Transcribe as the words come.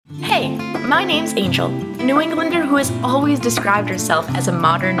My name's Angel, a New Englander who has always described herself as a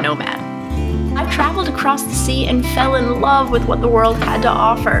modern nomad. I've traveled across the sea and fell in love with what the world had to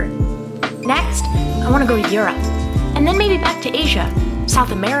offer. Next, I want to go to Europe, and then maybe back to Asia,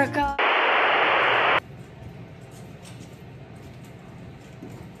 South America.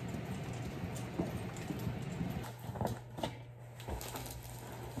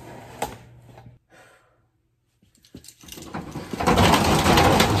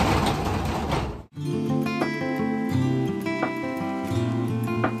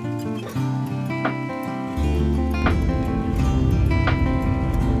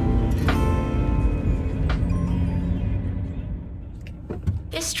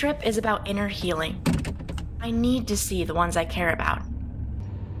 This trip is about inner healing. I need to see the ones I care about.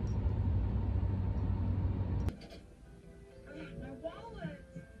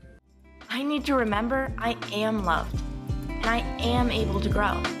 I need to remember I am loved, and I am able to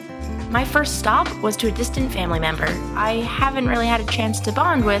grow. My first stop was to a distant family member I haven't really had a chance to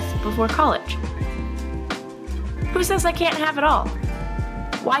bond with before college. Who says I can't have it all?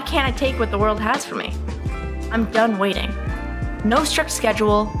 Why can't I take what the world has for me? I'm done waiting. No strict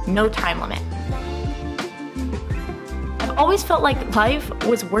schedule, no time limit. I've always felt like life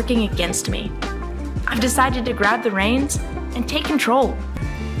was working against me. I've decided to grab the reins and take control.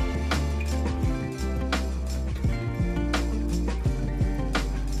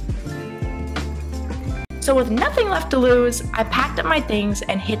 So with nothing left to lose, I packed up my things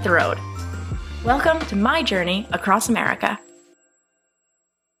and hit the road. Welcome to my journey across America.